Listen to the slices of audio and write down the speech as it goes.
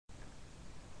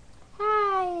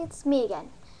it's me again.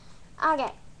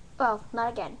 Okay, well,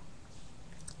 not again.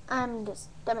 I'm just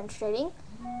demonstrating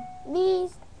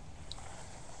these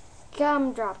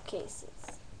Gumdrop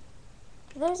cases.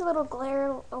 There's a little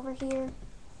glare over here.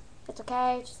 It's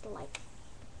okay, it's just the light.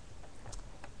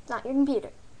 It's not your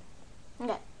computer.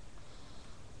 Okay.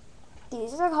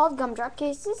 These are called Gumdrop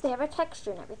cases. They have a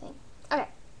texture and everything. Okay.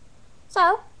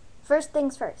 So, first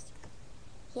things first.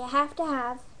 You have to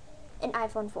have an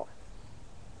iPhone 4.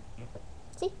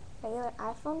 See? Regular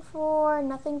iPhone 4,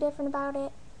 nothing different about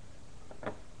it.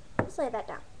 Just lay that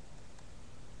down.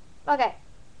 Okay.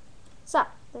 So,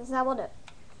 this is how we'll do it.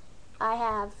 I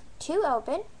have 2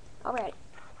 open already.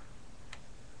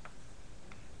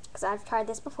 Because I've tried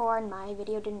this before and my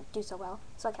video didn't do so well,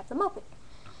 so I kept them open.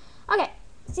 Okay.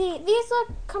 See, these look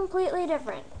completely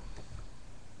different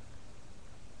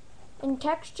in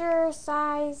texture,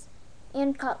 size,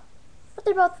 and color. But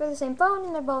they're both for the same phone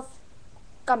and they're both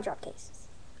Gumdrop cases.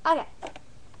 Okay.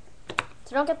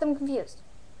 So don't get them confused.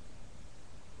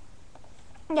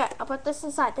 Yeah, I'll put this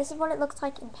aside. This is what it looks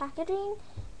like in packaging,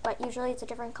 but usually it's a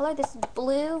different color. This is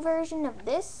blue version of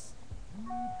this.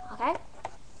 Okay.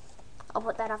 I'll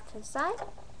put that off to the side.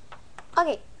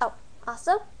 Okay. Oh,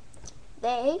 also,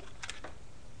 they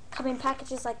come in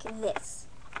packages like this.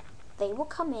 They will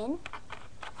come in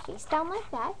face down like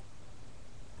that,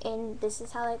 and this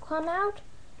is how they come out.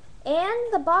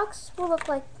 And the box will look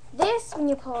like this when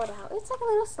you pull it out. It's like a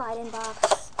little slide-in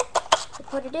box. You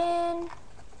put it in.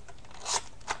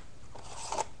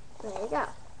 There you go.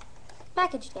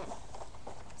 Packaged again.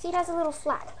 See, it has a little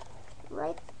flap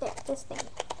right there, this thing.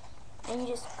 And you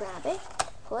just grab it,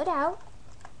 pull it out,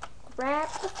 grab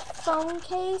the phone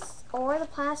case or the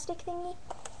plastic thingy,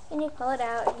 and you pull it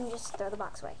out and you just throw the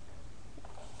box away.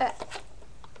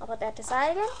 I'll put that to the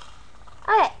side again.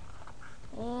 Okay.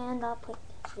 And I'll put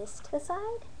this to the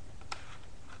side.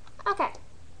 Okay.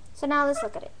 So now let's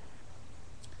look at it.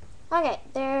 Okay,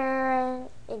 they're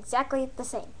exactly the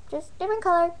same. Just different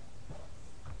color.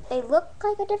 They look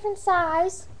like a different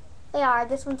size. They are.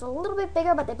 This one's a little bit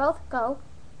bigger, but they both go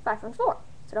for iPhone 4.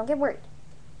 So don't get worried.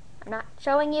 I'm not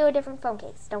showing you a different phone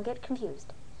case. Don't get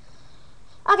confused.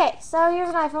 Okay, so here's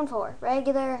an iPhone 4.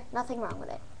 Regular, nothing wrong with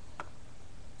it.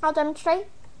 I'll demonstrate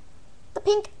the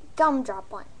pink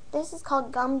Gumdrop one. This is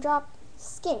called Gumdrop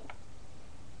Skin.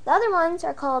 The other ones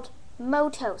are called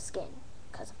Moto Skin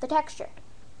because of the texture.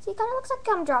 See, it kind of looks like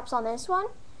gumdrops on this one.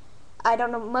 I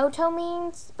don't know what Moto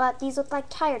means, but these look like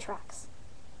tire tracks.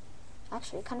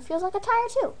 Actually, it kind of feels like a tire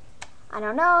too. I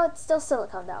don't know, it's still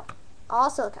silicone though. All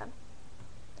silicone.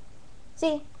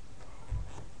 See,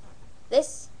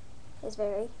 this is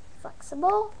very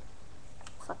flexible.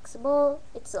 Flexible,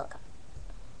 it's silicone.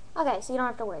 Okay, so you don't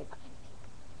have to worry about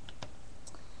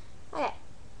anything. Okay,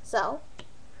 so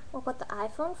we'll put the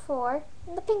iPhone 4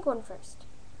 in the pink one first.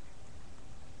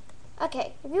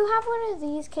 Okay, if you have one of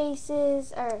these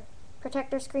cases or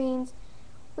protector screens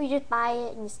where you just buy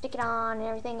it and you stick it on and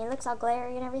everything, it looks all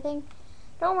glary and everything,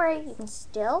 don't worry, you can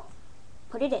still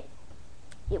put it in.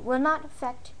 It will not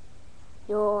affect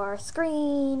your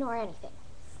screen or anything.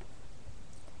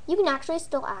 You can actually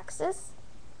still access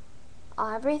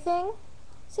everything.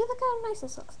 See, look how nice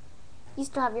this looks. You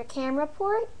still have your camera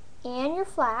port and your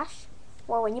flash,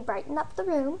 or when you brighten up the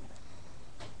room.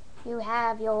 You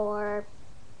have your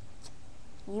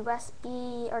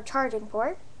USB or charging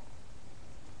port,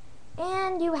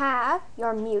 and you have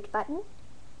your mute button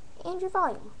and your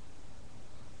volume.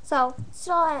 So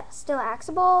still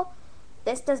accessible.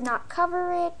 This does not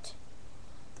cover it.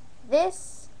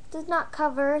 This does not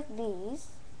cover these.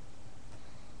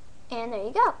 And there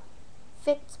you go.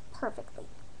 Fits perfectly.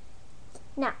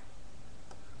 Now,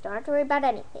 don't have to worry about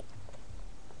anything.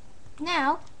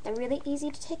 Now, they're really easy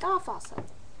to take off also.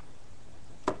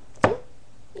 See?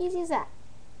 Easy as that.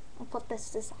 I'll put this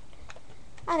to the side.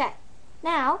 Okay,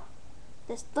 now,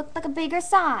 this looked like a bigger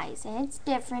size, and it's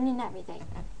different and everything.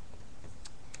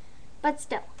 But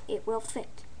still, it will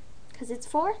fit. Because it's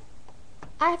for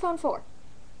iPhone 4.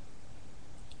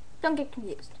 Don't get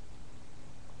confused.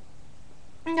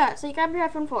 Okay, so you grab your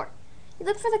iPhone 4. You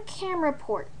look for the camera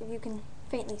port, if you can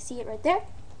faintly see it right there.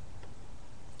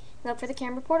 Look for the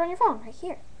camera port on your phone, right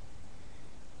here.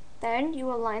 Then you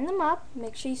will line them up,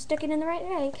 make sure you stick it in the right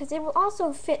way, because it will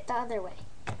also fit the other way.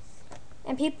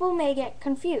 And people may get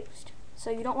confused, so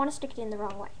you don't want to stick it in the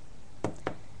wrong way.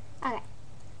 Okay,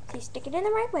 so you stick it in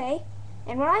the right way,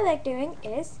 and what I like doing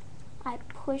is, I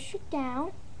push it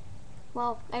down.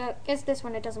 Well, I guess this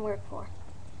one it doesn't work for.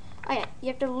 Okay, you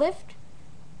have to lift,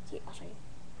 see, I'll show you.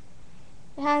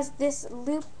 It has this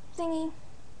loop thingy.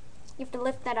 You have to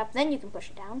lift that up, then you can push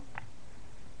it down.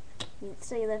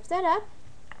 So you lift that up,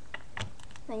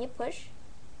 then you push,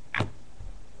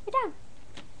 right down.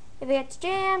 If it gets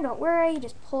jammed, don't worry,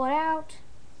 just pull it out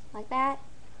like that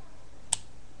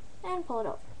and pull it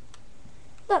over.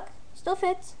 Look, still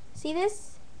fits. See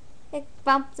this? It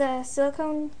bumped the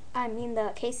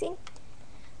the casing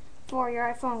for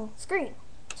your iPhone screen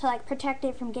to like protect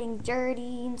it from getting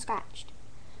dirty and scratched.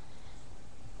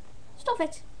 Still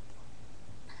fits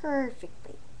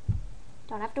perfectly.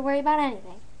 Don't have to worry about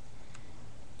anything.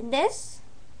 And this,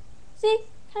 see,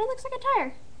 kind of looks like a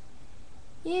tire.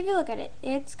 If you look at it,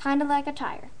 it's kind of like a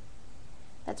tire.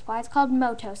 That's why it's called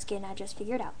Moto Skin, I just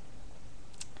figured out.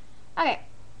 Okay,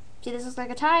 see, this looks like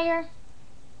a tire.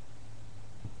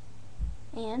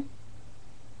 And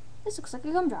this looks like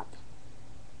a gumdrop.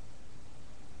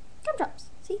 Gumdrops,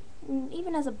 see? And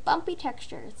even has a bumpy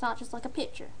texture. It's not just like a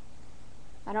picture.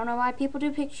 I don't know why people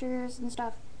do pictures and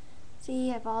stuff. See,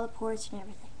 I have all the ports and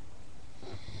everything.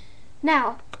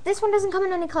 Now, this one doesn't come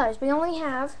in any colors. We only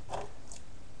have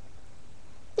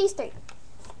these three.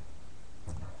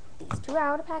 These two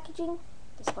are out of packaging.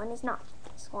 This one is not.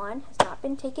 This one has not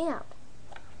been taken out.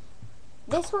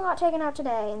 This one got taken out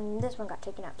today, and this one got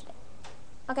taken out today.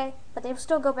 Okay? But they will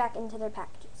still go back into their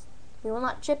packages. We will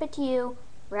not ship it to you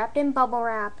wrapped in bubble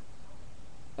wrap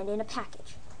and in a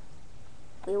package.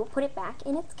 We will put it back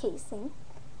in its casing,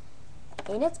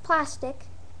 in its plastic,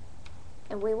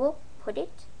 and we will put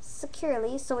it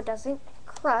securely so it doesn't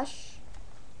crush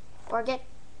or get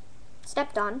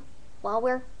stepped on while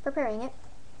we're preparing it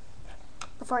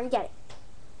before you get it.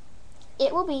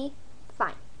 It will be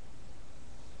fine.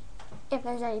 If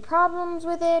there's any problems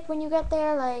with it when you get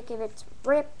there, like if it's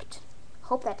ripped,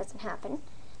 hope that doesn't happen.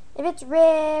 If it's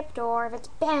ripped or if it's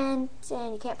bent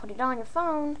and you can't put it on your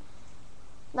phone,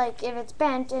 like if it's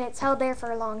bent and it's held there for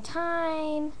a long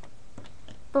time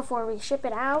before we ship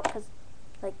it out, because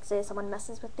like say someone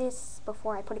messes with this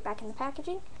before I put it back in the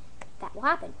packaging, that will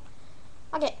happen.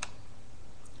 Okay,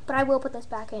 but I will put this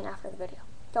back in after the video.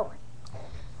 Don't worry.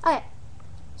 Okay,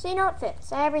 so you know it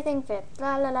fits. Everything fits.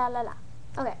 La la la la la.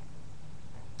 Okay.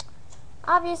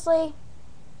 Obviously,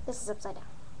 this is upside down.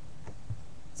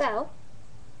 So,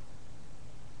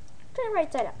 turn it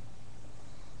right side up.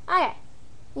 Okay,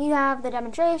 you have the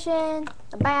demonstration,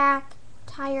 the back,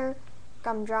 tire,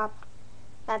 gumdrop.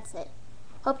 That's it.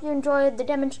 Hope you enjoyed the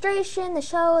demonstration, the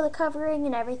show, the covering,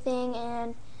 and everything.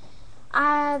 And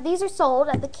these are sold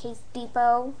at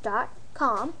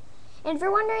thecasedepot.com. And if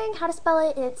you're wondering how to spell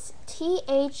it, it's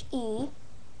TheCasedepot.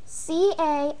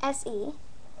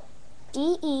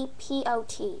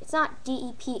 D-E-P-O-T. It's not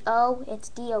D-E-P-O, it's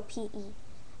D-O-P-E.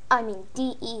 I mean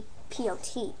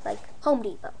D-E-P-O-T, like Home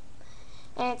Depot.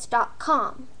 And it's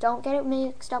 .com. Don't get it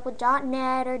mixed up with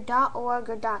 .net or .org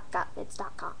or .gov. It's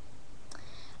 .com.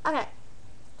 Okay,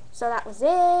 so that was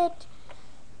it.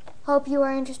 Hope you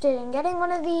are interested in getting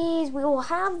one of these. We will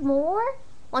have more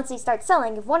once these start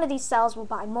selling. If one of these sells, we'll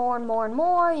buy more and more and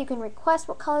more. You can request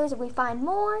what colors if we find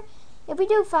more. If we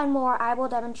do find more, I will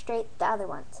demonstrate the other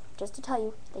ones, just to tell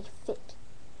you they fit.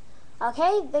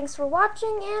 Okay, thanks for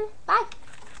watching, and bye!